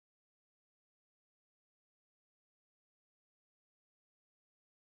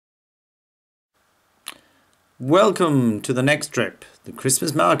Welcome to the next trip, the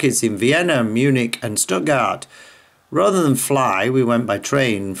Christmas markets in Vienna, Munich and Stuttgart. Rather than fly, we went by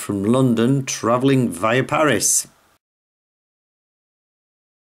train from London, travelling via Paris.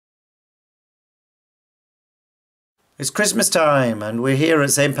 It's Christmas time and we're here at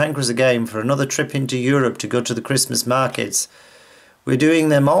St. Pancras again for another trip into Europe to go to the Christmas markets. We're doing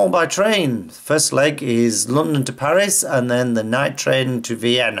them all by train. The first leg is London to Paris and then the night train to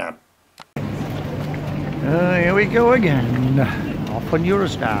Vienna. Here we go again, off on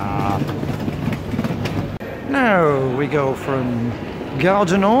Eurostar. Now we go from Gare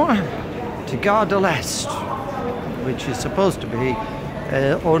du Nord to Gare de l'Est, which is supposed to be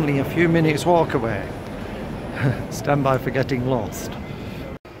only a few minutes walk away. Stand by for getting lost.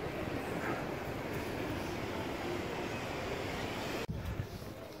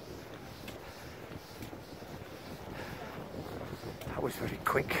 That was very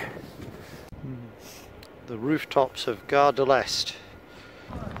quick. The rooftops of Gare de l'Est.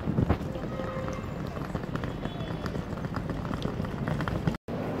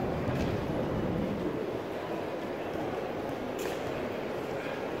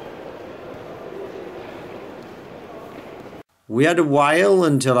 We had a while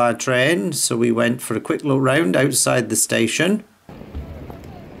until our train, so we went for a quick look round outside the station.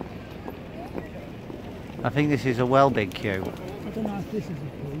 I think this is a well big queue. I don't know if this is a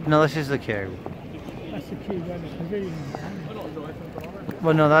queue. No, this is the queue. That's the queue where the pavilion is.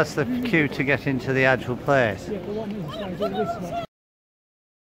 Well, no, that's the queue to get into the actual place. Yeah, but what means is all this lot.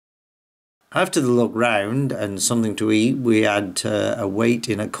 After the look round and something to eat, we had to wait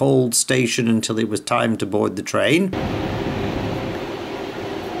in a cold station until it was time to board the train.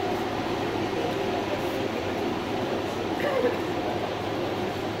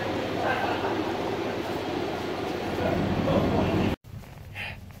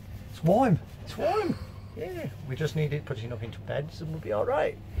 It's warm. It's warm. Yeah. We just need it putting up into beds and we'll be all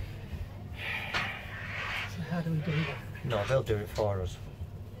right. So how do we do that? No, they'll do it for us.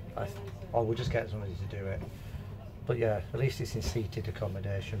 Or we'll just get somebody to do it. But yeah, at least it's in seated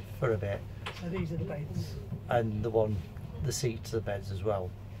accommodation for a bit. So these are the beds. And the seats are the beds as well.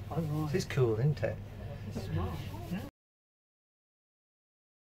 Oh, right. This is cool, isn't it? It's smart. Yeah.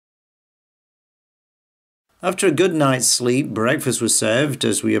 After a good night's sleep, breakfast was served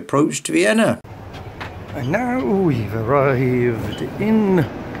as we approached Vienna. And now we've arrived in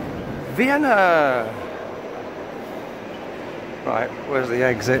Vienna. Right, where's the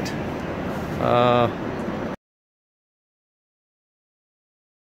exit?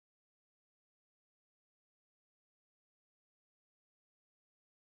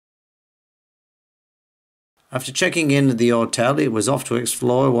 After checking in at the hotel, it was off to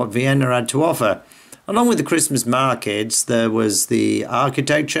explore what Vienna had to offer. Along with the Christmas markets, there was the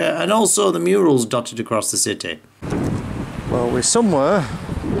architecture and also the murals dotted across the city. Well, we're somewhere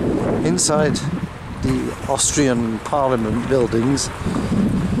inside the Austrian Parliament buildings,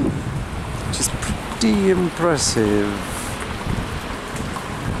 which is pretty impressive.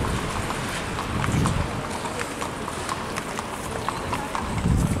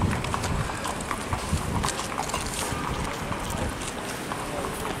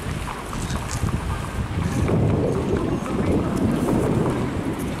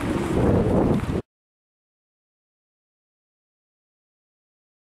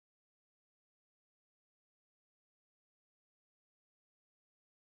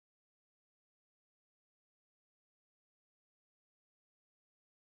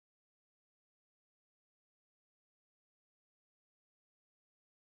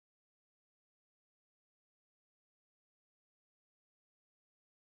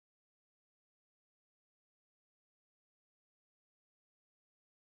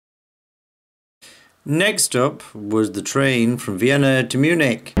 Next up was the train from Vienna to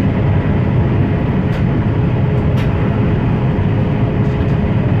Munich.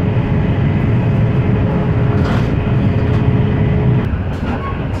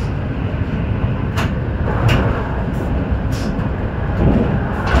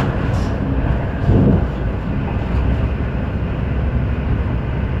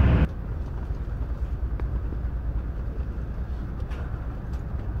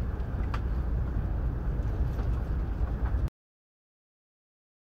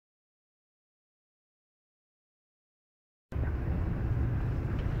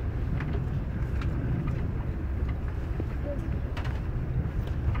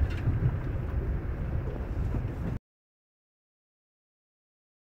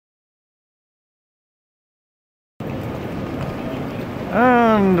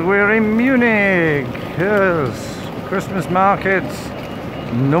 And we're in Munich. Yes, Christmas market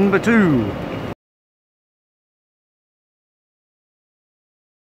number 2.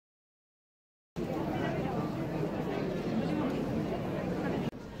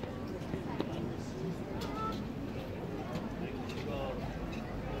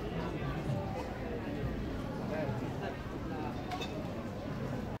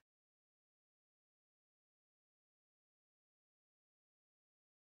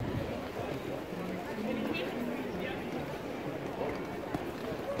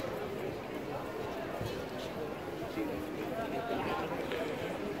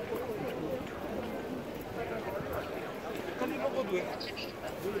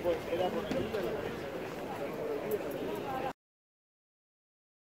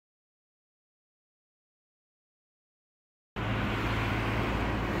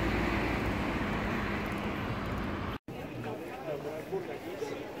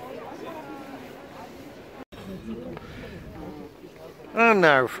 And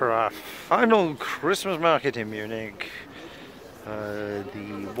now for our final Christmas market in Munich,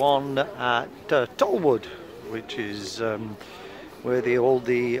 the one at Tollwood, which is where they hold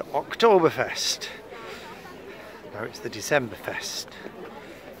the Oktoberfest. Now it's the Decemberfest.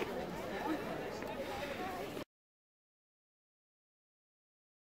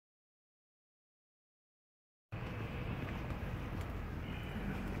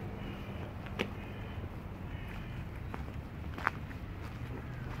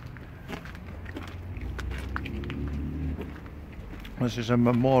 This is a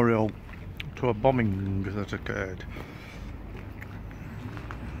memorial to a bombing that occurred.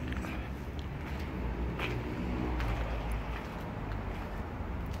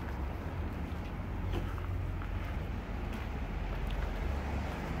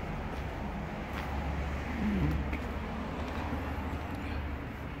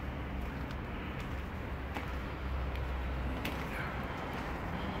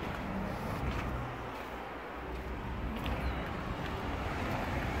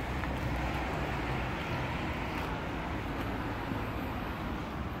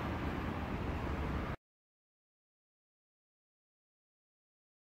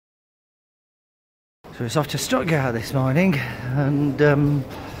 So it's off to Stuttgart this morning, and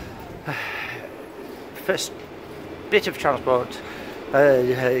first bit of transport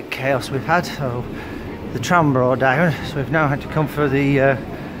chaos we've had. So the tram broke down, so we've now had to come for the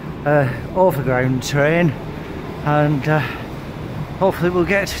overground train, and hopefully we'll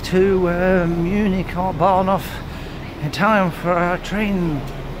get to Munich or Bahnhof in time for our train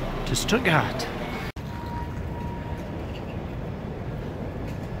to Stuttgart.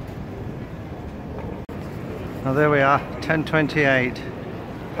 Now there we are, 10:28,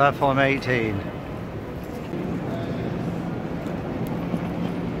 platform 18.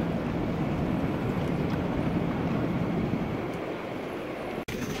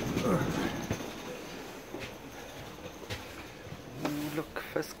 Look,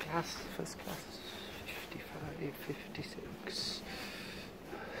 first class, 55, 56,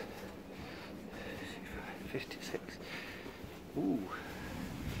 56. Ooh.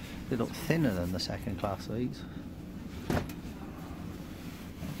 They look thinner than the second class seats.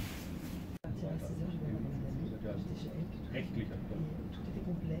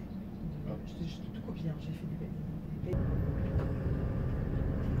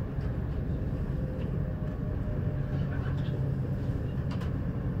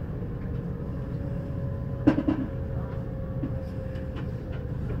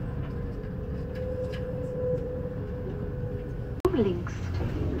 Links.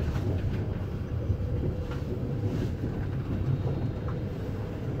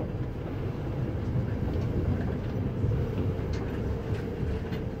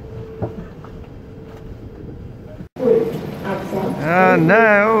 And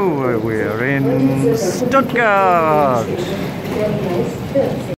now we're in Stuttgart.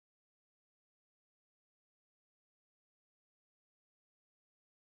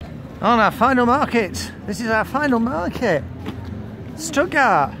 On our final market. This is our final market.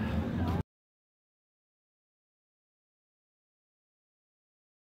 Stuttgart.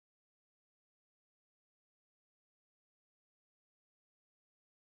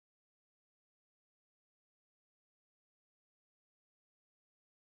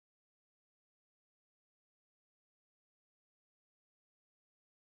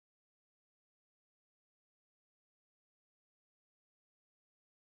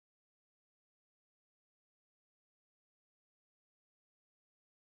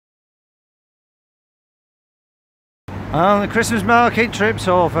 And the Christmas market trip's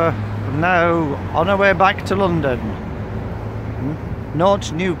over. Now on our way back to London.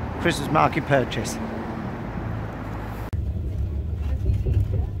 Note new Christmas market purchase.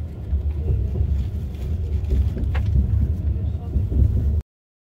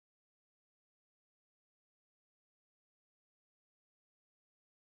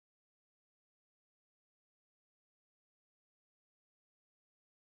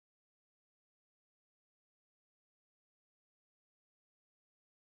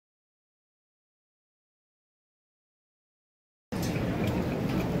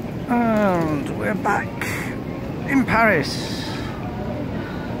 And we're back in Paris.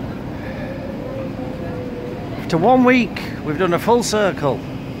 After 1 week, we've done a full circle.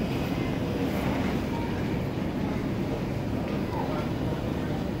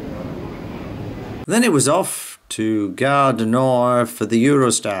 Then it was off to Gare du Nord for the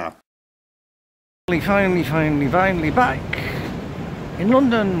Eurostar. Finally back in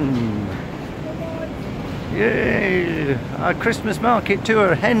London. Yay! Our Christmas market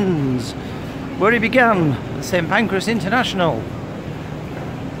tour ends where it began, at St Pancras International.